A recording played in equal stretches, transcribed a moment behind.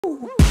And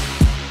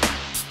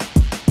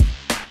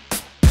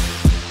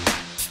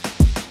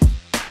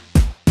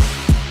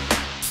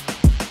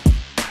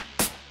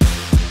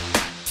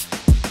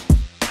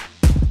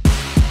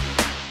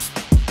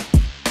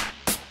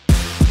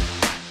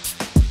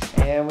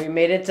we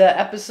made it to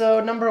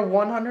episode number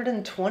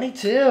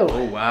 122.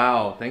 Oh,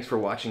 wow. Thanks for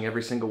watching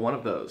every single one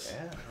of those.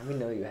 Yeah, we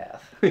know you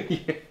have.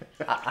 Yeah.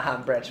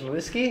 I'm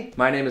Chmielewski.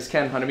 My name is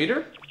Ken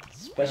Hunnemeder.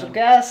 Special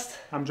guest.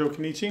 I'm Joe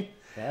Cannici.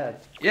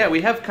 Yeah,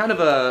 we have kind of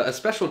a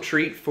special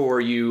treat for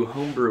you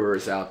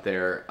homebrewers out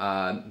there.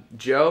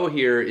 Joe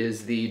here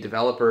is the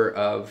developer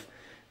of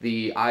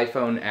the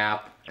iPhone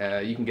app.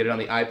 You can get it on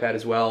the iPad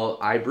as well,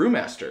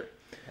 iBrewMaster.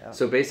 Yeah.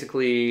 So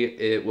basically,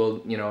 it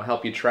will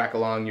help you track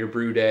along your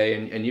brew day,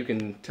 and you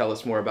can tell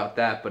us more about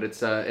that. But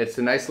it's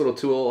a nice little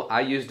tool.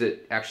 I used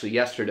it actually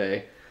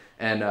yesterday,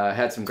 and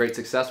had some great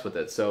success with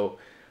it. So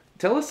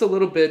tell us a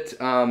little bit.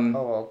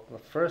 Well,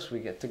 first we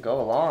get to go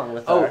along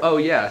with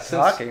yeah,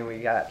 talking. We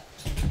got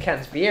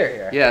Ken's beer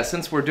here. Yeah,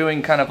 since we're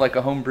doing kind of like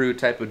a homebrew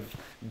type of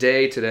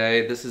day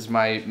today, this is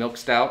my milk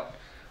stout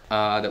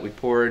that we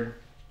poured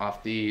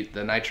off the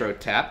nitro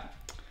tap.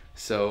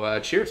 So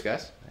cheers,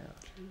 guys.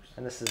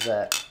 And this is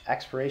the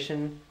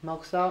Expiration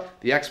Milk Stout?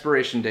 The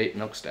Expiration Date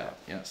Milk Stout,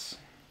 yes.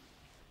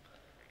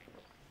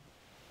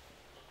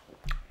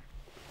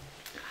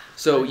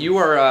 So you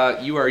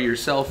are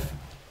yourself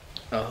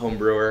a home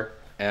brewer,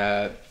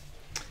 and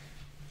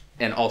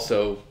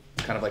also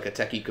kind of like a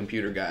techie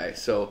computer guy.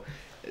 So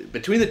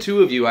between the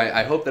two of you,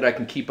 I hope that I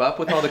can keep up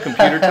with all the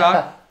computer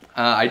talk.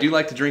 I do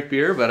like to drink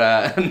beer,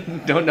 but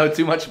don't know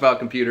too much about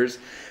computers.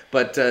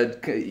 But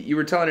you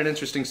were telling an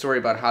interesting story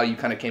about how you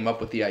kind of came up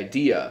with the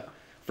idea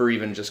for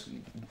even just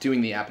doing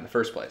the app in the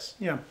first place.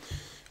 Yeah.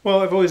 Well,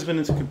 I've always been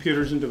into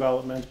computers and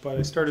development, but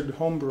I started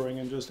home brewing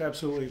and just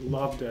absolutely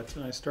loved it.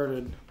 And I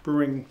started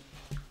brewing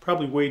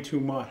probably way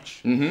too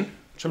much,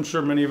 which I'm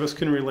sure many of us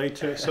can relate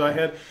to. So I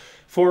had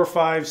 4 or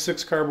 5,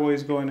 6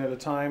 carboys going at a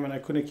time, and I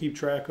couldn't keep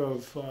track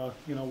of,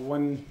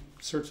 when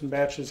certain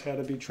batches had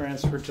to be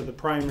transferred to the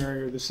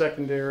primary or the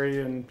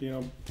secondary and,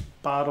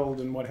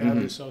 bottled and what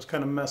have you. So I was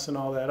kind of messing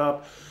all that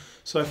up.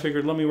 So I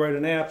figured, let me write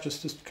an app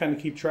just to kind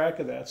of keep track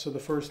of that. So the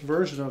first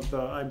version of the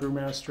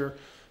iBrewMaster,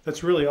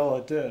 that's really all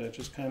it did. It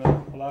just kind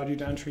of allowed you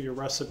to enter your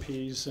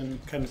recipes and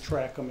kind of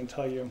track them and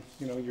tell you,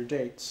 your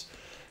dates.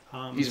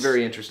 He's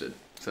very interested.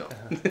 So,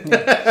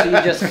 So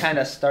you just kind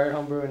of started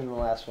homebrewing in the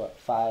last, 4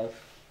 or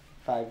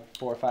 5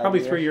 Probably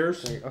years? 3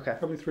 years. Okay.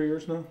 Probably 3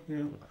 years now,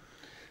 yeah.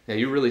 Yeah,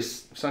 you really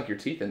sunk your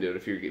teeth into it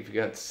if you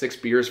got 6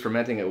 beers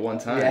fermenting at one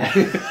time. Yeah.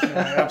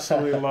 I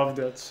absolutely loved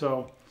it.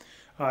 So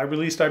I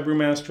released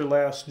iBrewMaster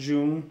last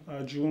June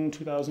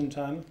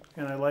 2010,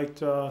 and I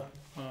liked, or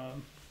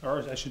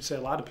I should say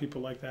a lot of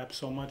people liked the app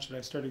so much that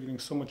I started getting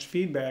so much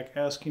feedback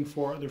asking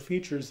for other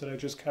features that I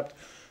just kept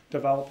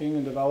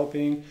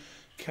developing,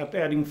 kept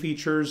adding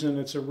features, and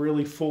it's a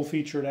really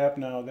full-featured app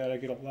now that I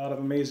get a lot of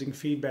amazing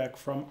feedback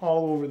from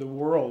all over the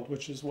world,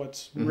 which is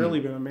what's really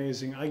been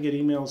amazing. I get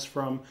emails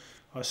from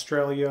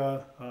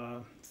Australia,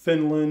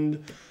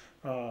 Finland,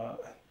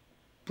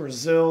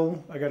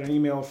 Brazil. I got an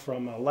email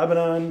from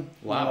Lebanon.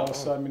 Wow.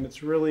 So, I mean,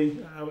 it's really,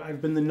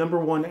 I've been the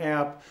 #1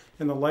 app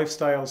in the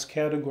lifestyles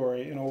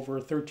category in over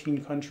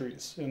 13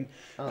 countries. And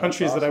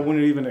countries that I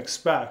wouldn't even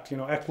expect,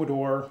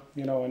 Ecuador,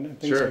 and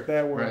things like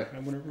that, where I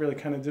really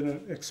kind of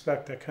didn't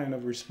expect that kind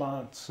of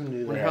response. I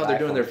wonder how they're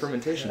doing their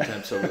fermentation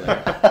temps over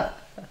there.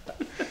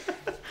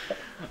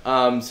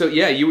 So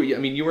yeah,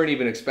 you weren't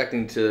even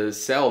expecting to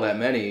sell that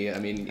many. I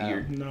mean,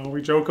 no,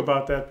 we joke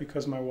about that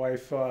because my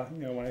wife,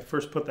 when I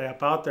first put the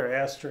app out there, I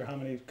asked her how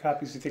many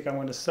copies do you think I'm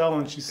going to sell,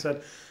 and she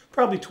said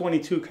probably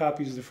 22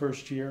 copies the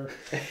first year,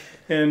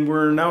 and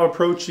we're now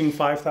approaching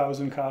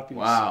 5,000 copies.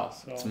 Wow,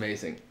 so it's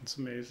amazing. It's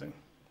amazing.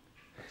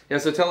 Yeah,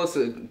 so tell us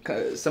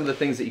some of the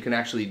things that you can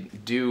actually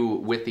do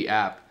with the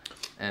app,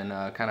 and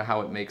kind of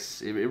how it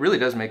makes it really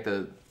does make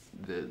the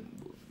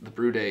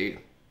brew day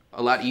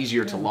a lot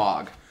easier to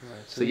log. Right.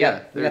 So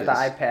yeah, we got the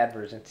iPad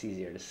version. It's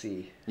easier to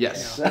see.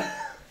 Yes.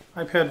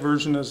 iPad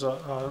version is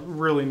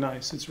really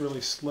nice. It's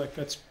really slick.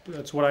 That's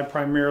what I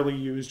primarily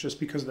use just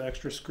because of the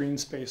extra screen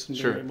space and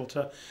being able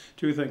to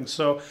do things.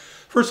 So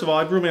first of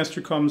all,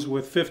 iBrewMaster comes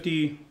with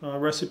 50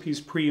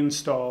 recipes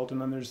pre-installed, and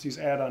then there's these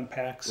add-on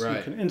packs. Right.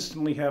 You can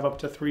instantly have up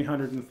to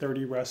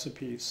 330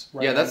 recipes.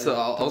 Right, yeah, that's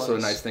also a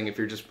nice thing if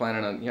you're just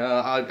planning on,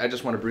 I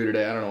just want to brew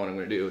today. I don't know what I'm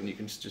going to do, and you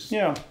can just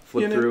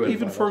flip through it.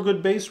 Even for a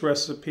good base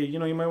recipe, you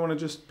might want to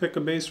just pick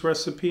a base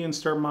recipe and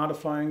start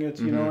modifying it,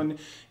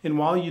 and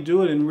while you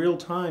do it in real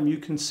time, you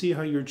can see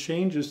how your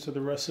changes to the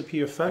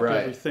recipe affect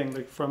everything,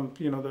 like from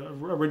the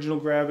original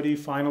gravity,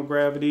 final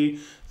gravity,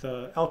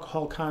 the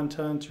alcohol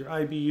content, your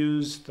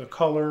IBUs, the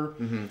color,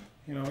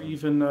 You know,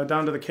 even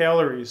down to the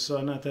calories.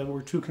 Not that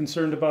we're too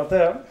concerned about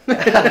that.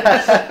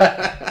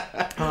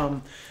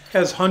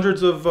 Has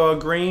hundreds of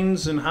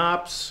grains and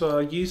hops,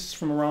 yeasts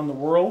from around the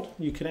world.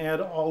 You can add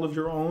all of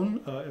your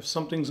own. If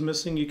something's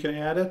missing, you can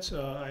add it.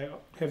 I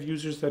have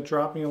users that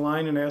drop me a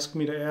line and ask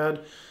me to add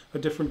a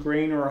different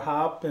grain or a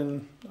hop,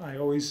 and I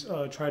always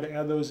try to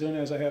add those in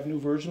as I have new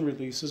version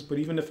releases. But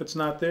even if it's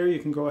not there, you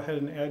can go ahead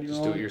and add your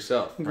own do it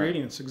yourself,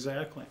 ingredients. Right?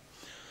 Exactly.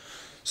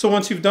 So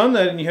once you've done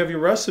that and you have your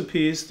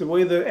recipes, the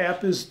way the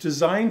app is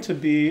designed to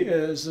be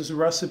is a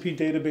recipe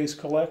database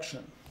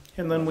collection.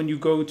 And then when you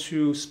go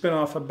to spin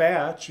off a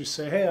batch, you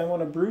say, hey, I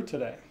want to brew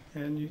today.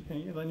 And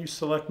then you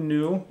select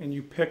new and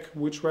you pick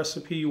which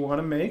recipe you want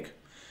to make.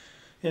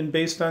 And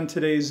based on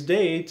today's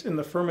date and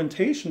the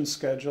fermentation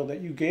schedule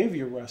that you gave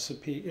your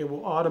recipe, it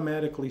will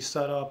automatically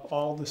set up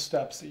all the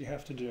steps that you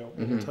have to do.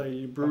 It will tell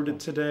you brewed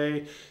it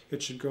today.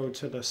 It should go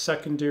to the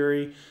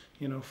secondary,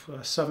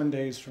 7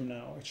 days from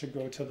now. It should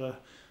go to the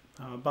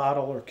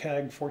bottle or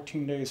keg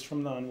 14 days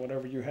from now,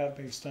 whatever you have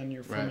based on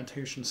your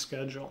fermentation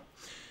schedule.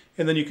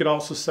 And then you could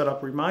also set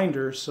up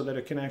reminders so that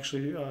it can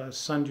actually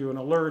send you an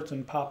alert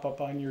and pop up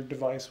on your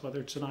device, whether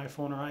it's an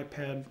iPhone or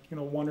iPad,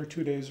 1 or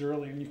 2 days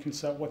early. And you can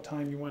set what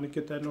time you want to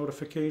get that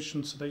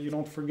notification so that you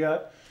don't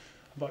forget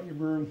about your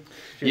brew.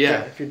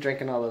 If you're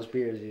drinking all those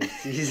beers,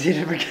 it's easy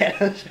to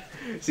forget.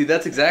 See,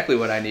 that's exactly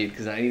what I need,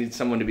 because I need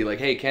someone to be like,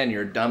 hey, Ken,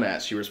 you're a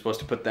dumbass. You were supposed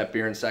to put that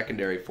beer in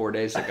secondary 4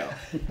 days ago.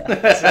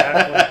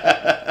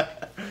 Exactly.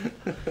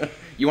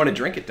 You want to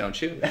drink it, don't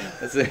you?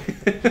 That's it.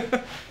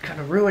 Kind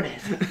of ruin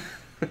it.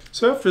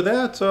 So after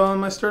that,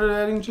 I started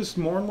adding just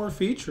more and more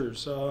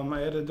features.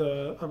 I added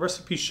a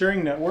recipe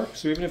sharing network.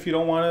 So even if you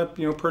don't want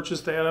to, purchase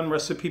the add-on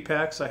recipe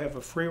packs, I have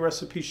a free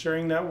recipe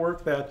sharing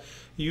network that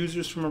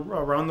users from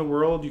around the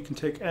world, you can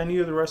take any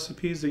of the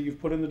recipes that you've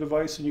put in the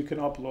device and you can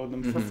upload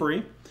them for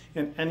free.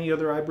 And any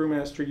other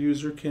iBrewMaster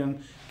user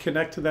can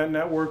connect to that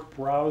network,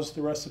 browse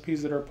the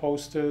recipes that are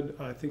posted.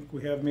 I think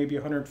we have maybe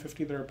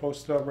 150 that are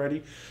posted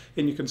already,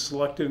 and you can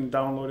select it and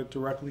download it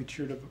directly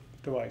to your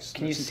device.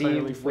 Can you see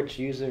which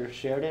user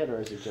shared it, or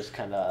is it just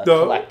kind of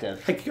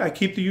collective? I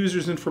keep the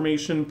user's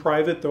information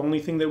private. The only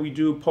thing that we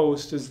do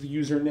post is the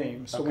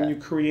username. So when you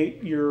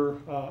create your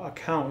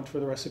account for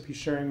the recipe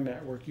sharing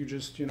network, you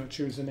just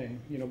choose a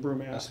name,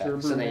 BrewMaster,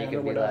 Okay. So then you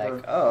can be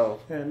like,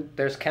 and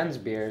there's Ken's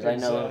beers.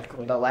 Exactly. I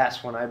know the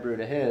last one I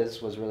brewed of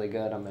his was really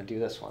good. I'm going to do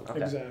this one. Okay.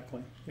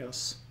 Exactly.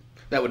 Yes.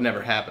 That would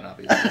never happen,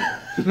 obviously.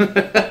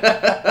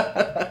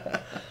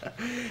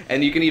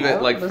 And you can even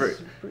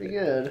pretty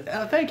good.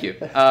 Thank you.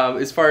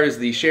 As far as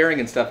the sharing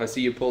and stuff, I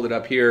see you pulled it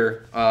up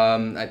here. A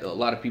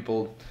lot of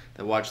people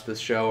that watch this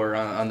show are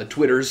on the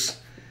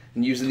Twitters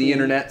and using the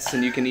internets,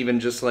 and you can even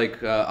just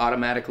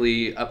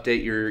automatically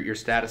update your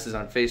statuses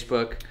on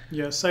Facebook.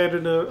 Yes, I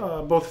added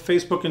both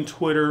Facebook and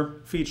Twitter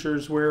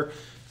features where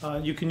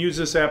you can use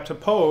this app to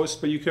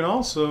post, but you can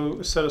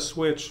also set a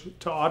switch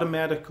to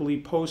automatically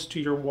post to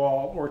your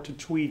wall or to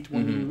tweet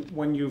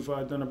when you've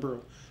done a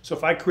brew. So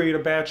if I create a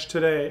batch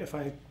today, if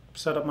I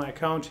set up my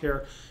account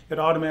here, it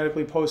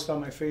automatically posts on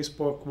my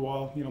Facebook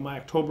wall. My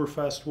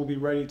Oktoberfest will be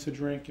ready to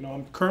drink.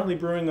 I'm currently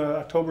brewing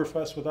a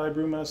Oktoberfest with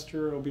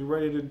iBrewMaster. It'll be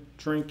ready to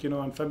drink,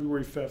 on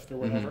February 5th or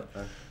whatever.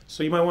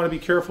 So you might want to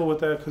be careful with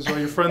that, because all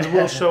your friends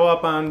will show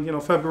up on,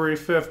 February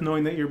 5th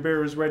knowing that your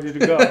beer is ready to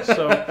go.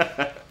 So,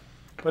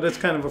 but it's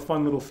kind of a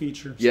fun little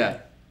feature. So.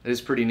 Yeah, it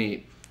is pretty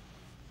neat.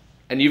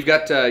 And you've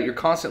got, you're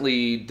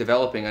constantly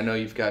developing. I know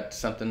you've got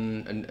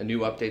something, a new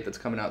update that's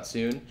coming out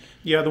soon.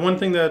 Yeah, the one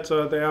thing that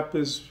the app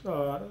is,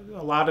 a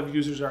lot of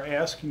users are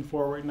asking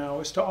for right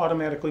now is to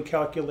automatically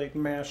calculate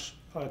mash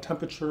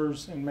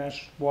temperatures and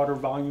mash water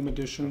volume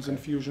additions,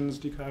 infusions,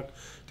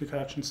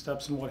 decoction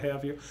steps, and what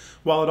have you.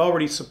 While it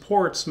already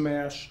supports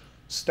mash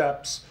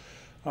steps,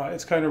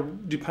 it's kind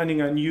of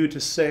depending on you to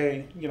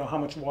say, how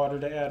much water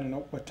to add and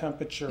what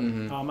temperature.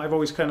 I've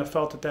always kind of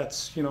felt that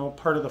that's,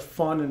 part of the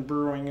fun in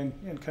brewing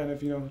and kind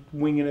of,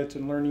 winging it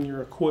and learning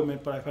your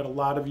equipment. But I've had a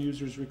lot of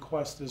users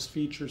request this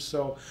feature.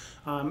 So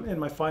in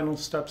my final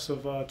steps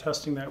of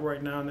testing that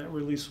right now, and that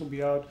release will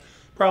be out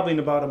probably in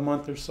about a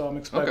month or so. I'm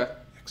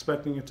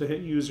expecting it to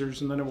hit users,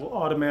 and then it will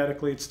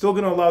automatically, it's still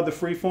going to allow the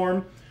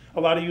freeform.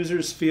 A lot of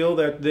users feel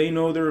that they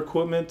know their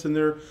equipment and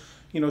their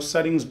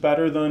settings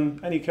better than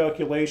any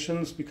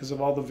calculations because of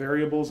all the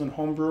variables in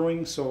home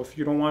brewing. So if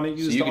you don't want to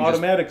use the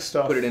automatic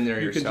stuff, put it in there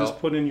you yourself. can just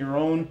put in your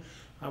own.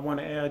 I want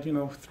to add,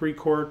 3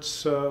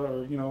 quarts,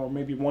 or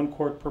maybe 1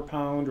 quart per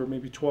pound, or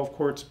maybe 12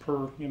 quarts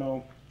per,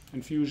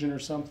 infusion or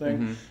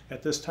something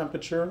at this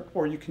temperature,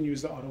 or you can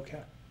use the auto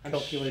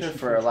calculation. I'm sure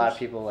for a lot of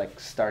people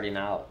starting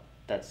out,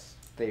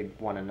 they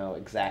want to know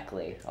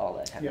exactly all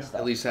that kind of stuff.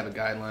 At least have a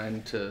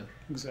guideline to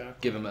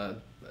give them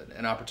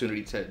an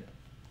opportunity to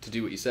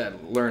do what you said,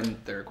 learn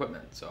their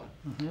equipment. So,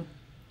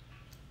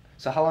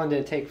 So how long did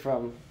it take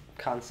from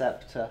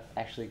concept to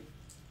actually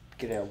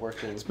get it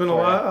working? It's been a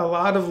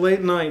lot of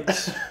late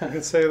nights. I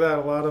could say that,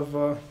 a lot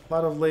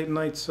of late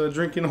nights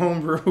drinking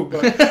homebrew.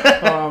 But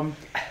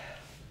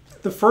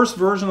the first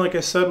version, like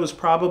I said, was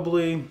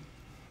probably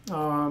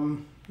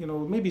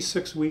maybe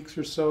 6 weeks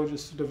or so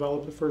just to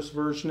develop the first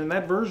version. And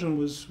that version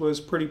was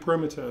pretty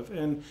primitive.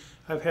 And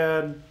I've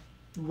had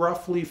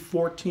roughly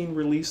 14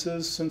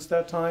 releases since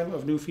that time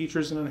of new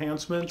features and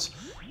enhancements.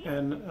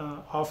 And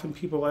often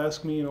people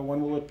ask me,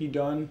 when will it be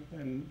done?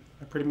 And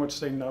I pretty much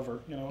say never.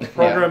 A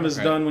program is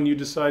done when you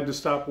decide to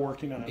stop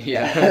working on it.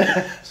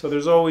 Yeah. So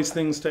there's always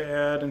things to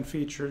add and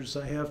features.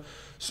 I have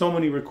so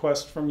many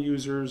requests from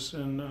users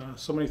and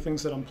so many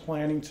things that I'm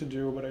planning to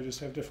do, but I just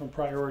have different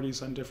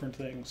priorities on different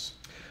things.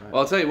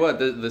 Well, I'll tell you what,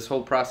 this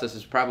whole process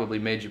has probably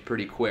made you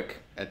pretty quick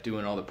at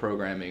doing all the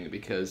programming,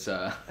 because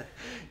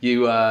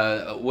you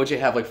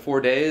have like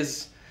 4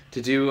 days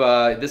to do.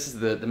 This is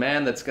the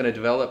man that's going to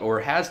develop,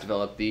 or has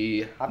developed,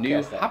 the new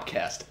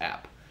HopCast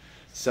app.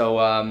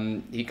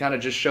 So he kind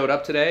of just showed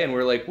up today, and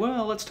we're like,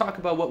 well, let's talk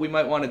about what we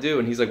might want to do.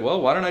 And he's like, well,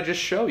 why don't I just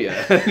show you?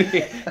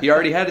 He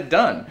already had it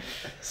done.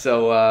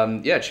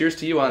 So yeah, cheers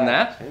to you on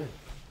that.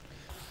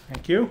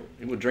 Thank you.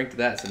 And we'll drink to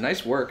that. It's a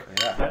nice work.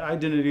 Yeah. I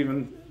didn't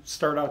even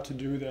start out to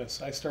do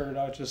this. I started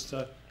out just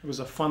it was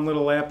a fun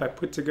little app I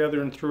put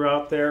together and threw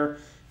out there,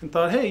 and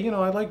thought, hey,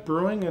 I like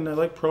brewing and I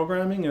like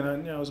programming,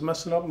 and I was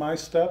messing up my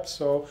steps,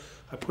 so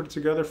I put it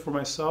together for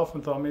myself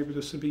and thought maybe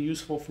this would be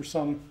useful for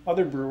some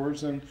other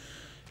brewers, and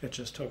it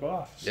just took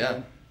off. So,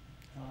 yeah.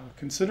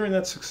 Considering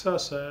that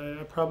success,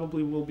 I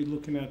probably will be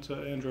looking at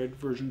Android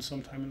version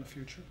sometime in the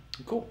future.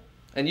 Cool.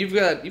 And you've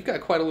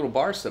got quite a little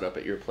bar set up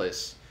at your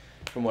place,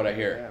 from what I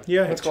hear.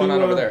 Yeah, what's going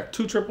on over there?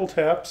 2 triple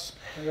taps.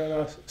 I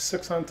got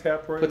 6 on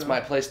tap right now. Puts my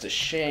place to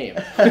shame.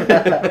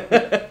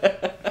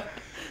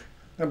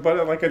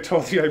 But like I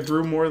told you, I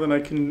brew more than I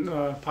can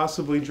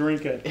possibly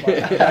drink it. But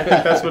I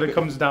think that's what it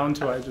comes down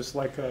to. I just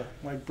like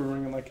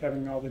brewing and like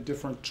having all the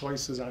different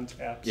choices on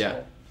tap. Yeah.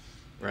 So,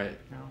 right.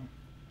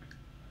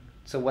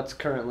 So what's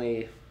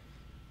currently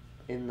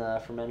in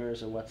the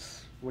fermenters, or what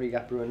do you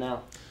got brewing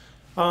now?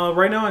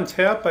 Right now on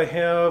tap, I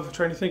have, I'm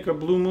trying to think, a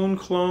Blue Moon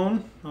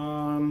clone,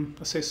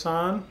 a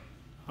Saison,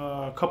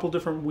 a couple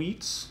different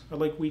wheats. I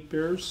like wheat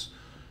beers,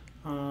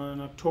 an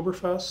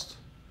Oktoberfest,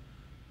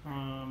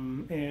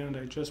 and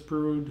I just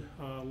brewed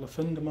Le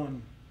Fin de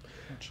Mon,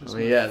 which is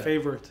my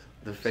favorite.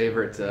 The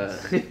favorite.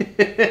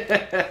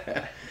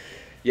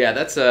 Yeah,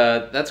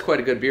 that's quite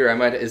a good beer.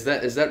 Is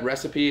that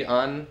recipe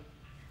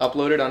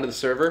uploaded onto the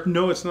server?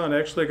 No, it's not.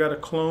 Actually, I got a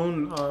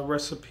clone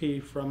recipe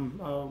from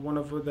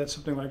that's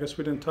something I guess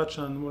we didn't touch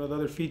on. One of the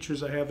other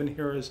features I have in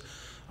here is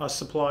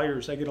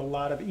suppliers. I get a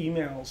lot of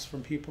emails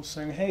from people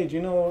saying, hey, do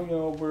you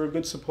know where a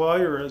good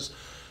supplier is?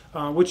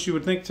 Which you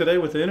would think today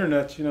with the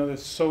internet,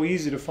 it's so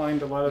easy to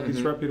find a lot of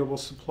these reputable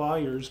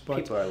suppliers. But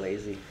people are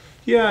lazy.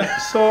 Yeah,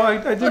 so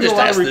I did a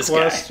lot of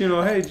requests,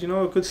 hey, do you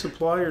know a good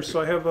supplier?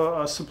 So I have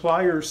a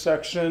supplier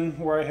section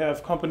where I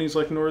have companies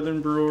like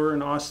Northern Brewer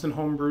and Austin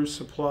Homebrew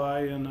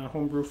Supply and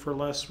Homebrew for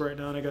Less right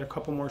now. And I got a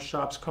couple more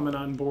shops coming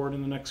on board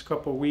in the next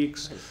couple of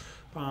weeks.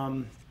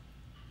 Nice.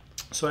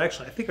 So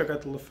actually, I think I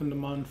got the Le Fin de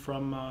Mon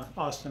from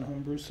Austin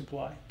Homebrew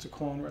Supply. It's a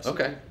clone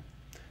recipe. Okay.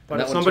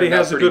 But if somebody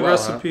has a good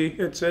recipe,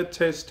 it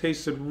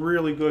tasted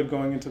really good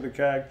going into the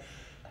keg.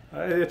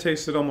 It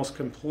tasted almost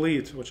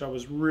complete, which I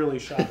was really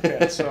shocked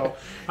at. So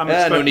I'm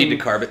expecting, no need to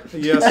carb it.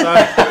 Yes,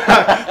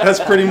 that's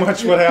pretty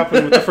much what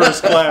happened with the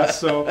first glass.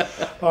 So,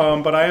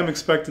 but I am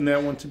expecting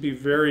that one to be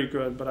very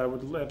good. But I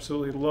would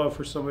absolutely love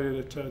for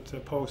somebody to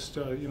post,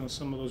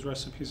 some of those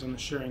recipes on the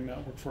sharing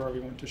network for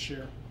everyone to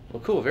share.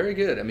 Well, cool, very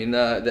good. I mean,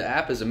 the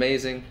app is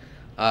amazing.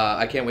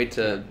 I can't wait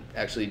to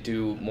actually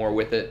do more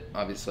with it.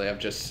 Obviously, I've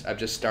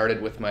just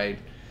started with my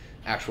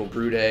actual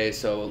brew day,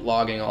 so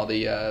logging all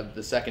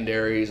the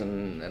secondaries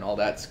and all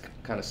that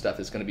kind of stuff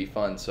is going to be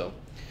fun. So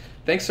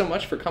thanks so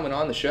much for coming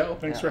on the show.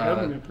 Thanks for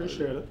having me.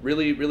 Appreciate it.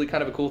 Really, really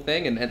kind of a cool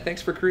thing, and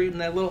thanks for creating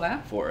that little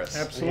app for us.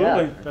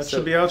 Absolutely. That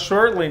should be out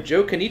shortly.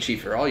 Joe Cannici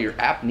for all your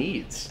app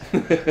needs.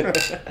 And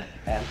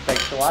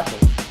thanks for watching.